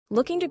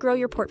Looking to grow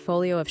your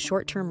portfolio of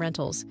short-term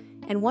rentals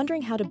and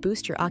wondering how to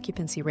boost your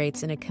occupancy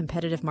rates in a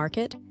competitive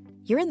market?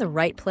 You're in the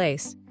right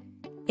place.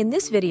 In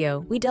this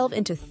video, we delve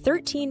into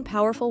 13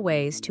 powerful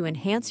ways to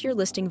enhance your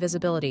listing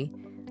visibility,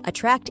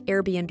 attract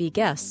Airbnb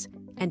guests,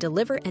 and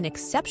deliver an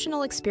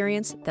exceptional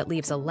experience that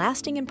leaves a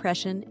lasting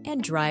impression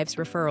and drives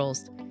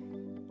referrals.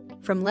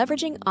 From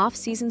leveraging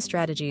off-season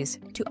strategies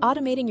to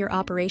automating your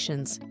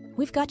operations,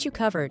 we've got you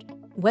covered.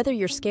 Whether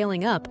you're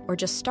scaling up or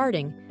just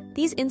starting,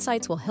 these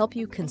insights will help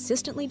you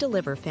consistently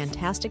deliver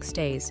fantastic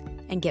stays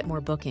and get more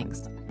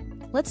bookings.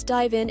 Let's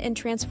dive in and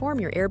transform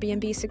your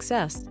Airbnb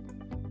success.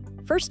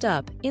 First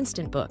up,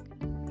 Instant Book.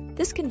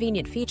 This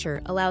convenient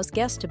feature allows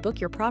guests to book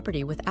your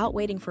property without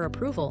waiting for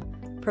approval,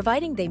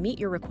 providing they meet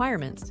your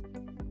requirements.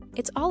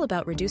 It's all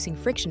about reducing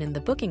friction in the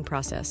booking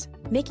process,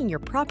 making your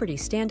property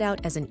stand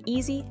out as an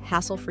easy,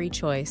 hassle-free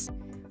choice.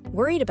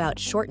 Worried about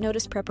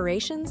short-notice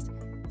preparations?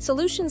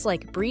 Solutions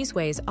like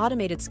Breezeway's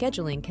automated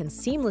scheduling can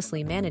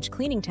seamlessly manage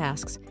cleaning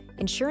tasks,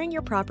 ensuring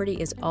your property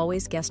is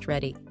always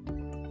guest-ready.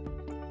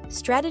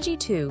 Strategy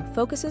 2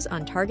 focuses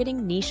on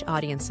targeting niche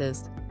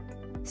audiences.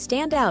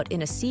 Stand out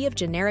in a sea of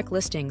generic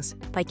listings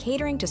by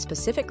catering to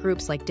specific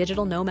groups like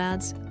digital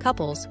nomads,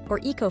 couples, or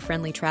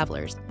eco-friendly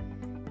travelers.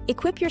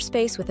 Equip your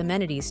space with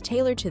amenities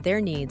tailored to their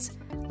needs,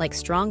 like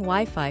strong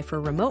Wi-Fi for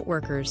remote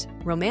workers,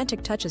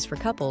 romantic touches for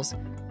couples,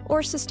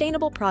 or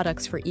sustainable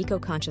products for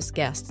eco-conscious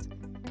guests.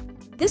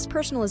 This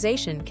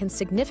personalization can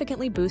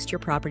significantly boost your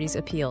property's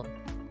appeal.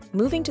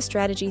 Moving to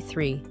Strategy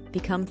 3,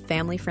 become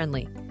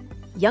family-friendly.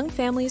 Young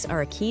families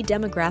are a key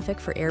demographic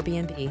for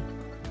Airbnb.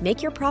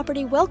 Make your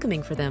property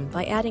welcoming for them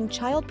by adding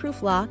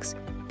child-proof locks,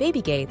 baby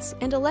gates,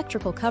 and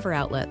electrical cover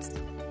outlets.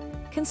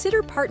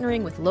 Consider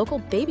partnering with local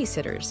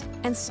babysitters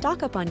and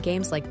stock up on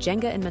games like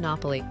Jenga and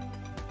Monopoly.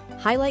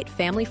 Highlight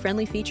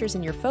family-friendly features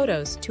in your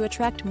photos to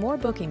attract more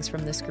bookings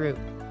from this group.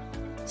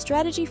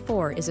 Strategy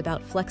 4 is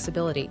about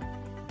flexibility.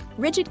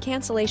 Rigid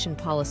cancellation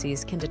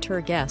policies can deter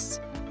guests,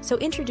 so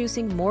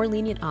introducing more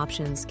lenient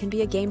options can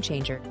be a game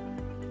changer.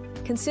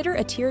 Consider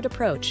a tiered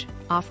approach,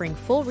 offering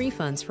full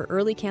refunds for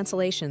early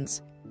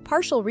cancellations,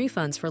 partial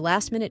refunds for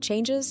last-minute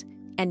changes,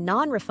 and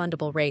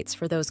non-refundable rates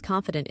for those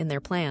confident in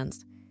their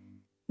plans.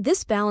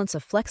 This balance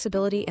of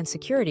flexibility and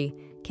security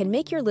can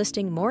make your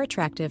listing more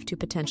attractive to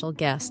potential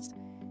guests.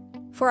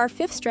 For our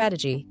 5th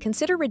strategy,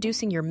 consider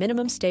reducing your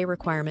minimum stay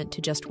requirement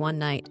to just one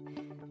night.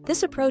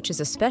 This approach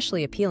is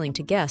especially appealing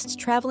to guests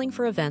traveling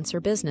for events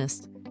or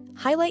business.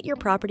 Highlight your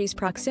property's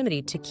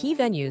proximity to key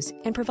venues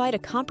and provide a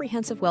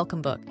comprehensive welcome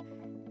book.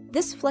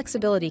 This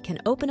flexibility can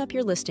open up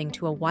your listing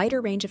to a wider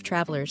range of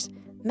travelers,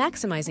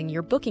 maximizing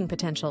your booking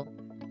potential.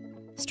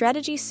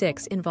 Strategy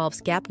 6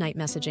 involves gap night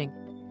messaging.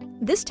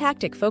 This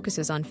tactic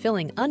focuses on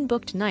filling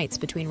unbooked nights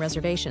between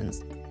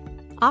reservations.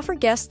 Offer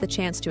guests the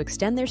chance to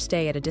extend their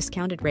stay at a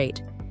discounted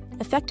rate,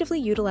 effectively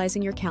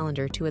utilizing your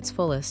calendar to its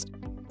fullest.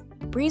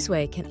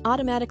 Breezeway can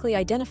automatically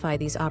identify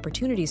these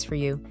opportunities for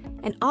you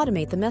and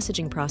automate the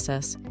messaging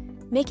process,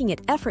 making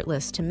it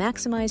effortless to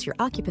maximize your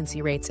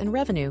occupancy rates and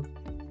revenue.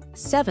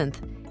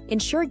 7th,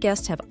 ensure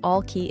guests have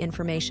all key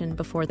information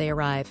before they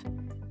arrive.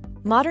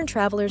 Modern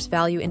travelers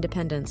value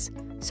independence,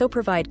 so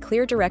provide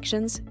clear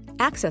directions,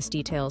 access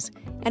details,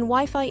 and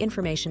Wi-Fi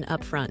information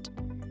up front.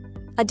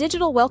 A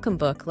digital welcome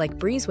book like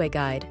Breezeway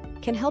Guide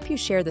can help you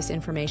share this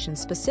information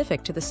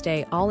specific to the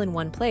stay all in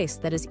one place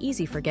that is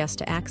easy for guests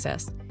to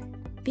access.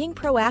 Being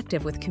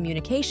proactive with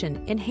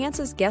communication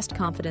enhances guest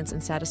confidence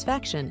and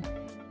satisfaction,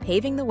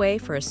 paving the way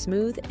for a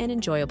smooth and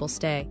enjoyable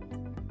stay.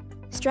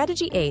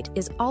 Strategy 8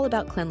 is all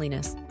about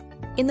cleanliness.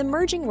 In the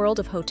merging world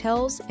of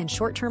hotels and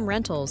short-term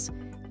rentals,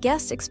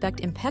 guests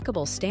expect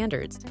impeccable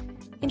standards.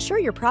 Ensure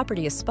your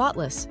property is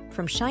spotless,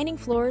 from shining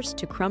floors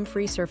to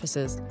crumb-free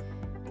surfaces.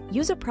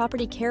 Use a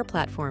property care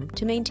platform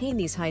to maintain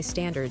these high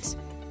standards,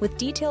 with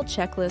detailed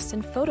checklists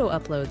and photo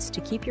uploads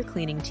to keep your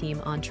cleaning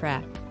team on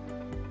track.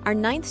 Our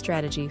 9th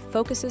strategy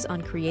focuses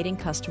on creating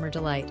customer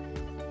delight.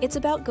 It's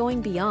about going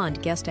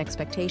beyond guest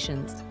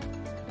expectations.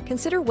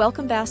 Consider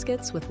welcome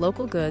baskets with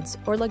local goods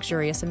or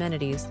luxurious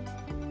amenities.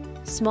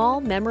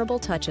 Small, memorable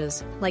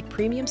touches like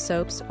premium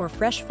soaps or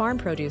fresh farm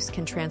produce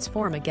can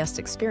transform a guest's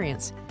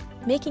experience,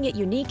 making it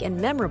unique and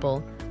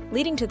memorable,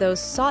 leading to those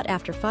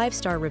sought-after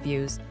 5-star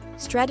reviews.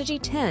 Strategy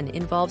 10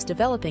 involves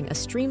developing a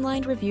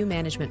streamlined review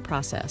management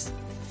process.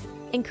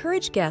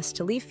 Encourage guests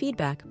to leave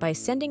feedback by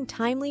sending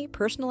timely,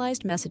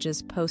 personalized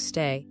messages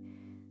post-stay.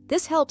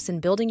 This helps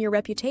in building your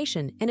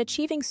reputation and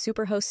achieving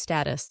superhost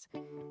status.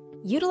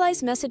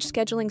 Utilize message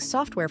scheduling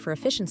software for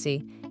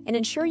efficiency and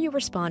ensure you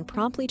respond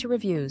promptly to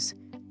reviews,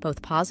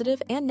 both positive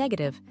and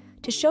negative,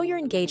 to show your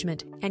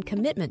engagement and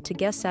commitment to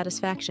guest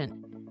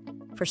satisfaction.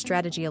 For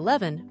Strategy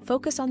 11,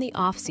 focus on the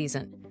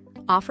off-season.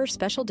 Offer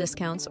special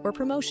discounts or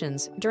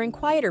promotions during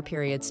quieter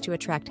periods to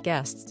attract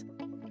guests.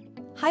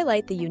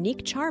 Highlight the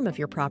unique charm of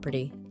your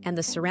property and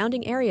the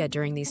surrounding area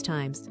during these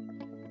times.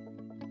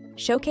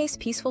 Showcase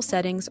peaceful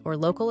settings or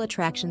local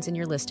attractions in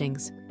your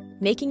listings,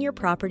 making your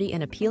property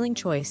an appealing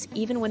choice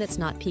even when it's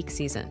not peak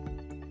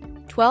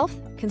season.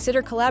 12th,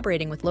 consider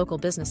collaborating with local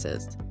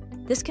businesses.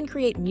 This can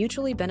create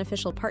mutually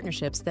beneficial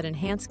partnerships that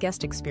enhance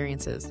guest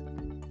experiences.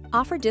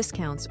 Offer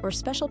discounts or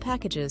special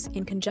packages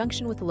in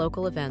conjunction with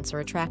local events or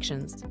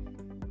attractions.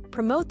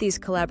 Promote these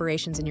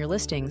collaborations in your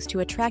listings to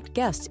attract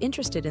guests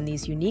interested in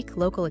these unique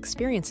local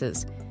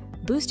experiences,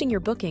 boosting your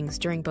bookings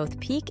during both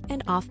peak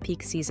and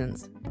off-peak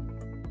seasons.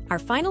 Our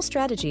final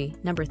strategy,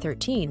 number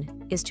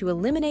 13, is to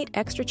eliminate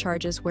extra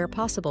charges where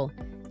possible,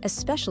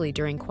 especially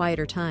during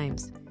quieter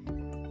times.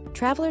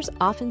 Travelers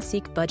often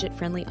seek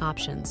budget-friendly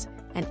options,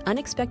 and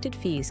unexpected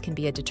fees can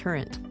be a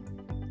deterrent.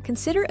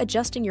 Consider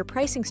adjusting your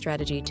pricing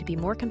strategy to be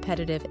more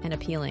competitive and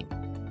appealing.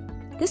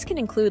 This can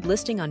include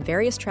listing on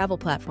various travel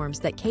platforms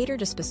that cater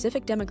to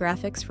specific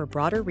demographics for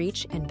broader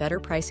reach and better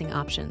pricing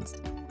options.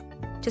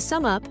 To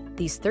sum up,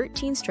 these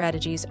 13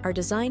 strategies are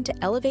designed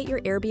to elevate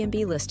your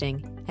Airbnb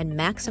listing and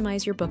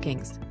maximize your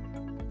bookings.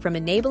 From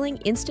enabling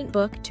instant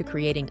book to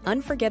creating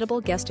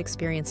unforgettable guest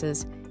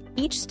experiences,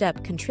 each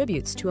step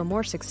contributes to a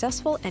more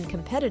successful and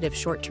competitive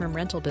short-term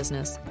rental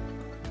business.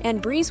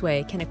 And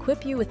Breezeway can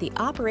equip you with the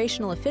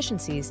operational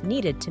efficiencies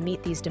needed to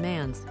meet these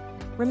demands.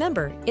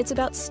 Remember, it's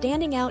about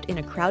standing out in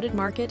a crowded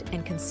market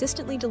and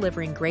consistently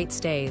delivering great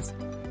stays.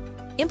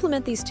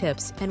 Implement these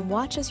tips and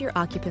watch as your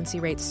occupancy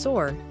rates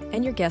soar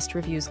and your guest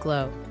reviews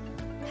glow.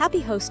 Happy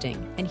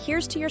hosting, and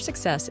here's to your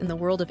success in the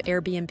world of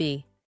Airbnb.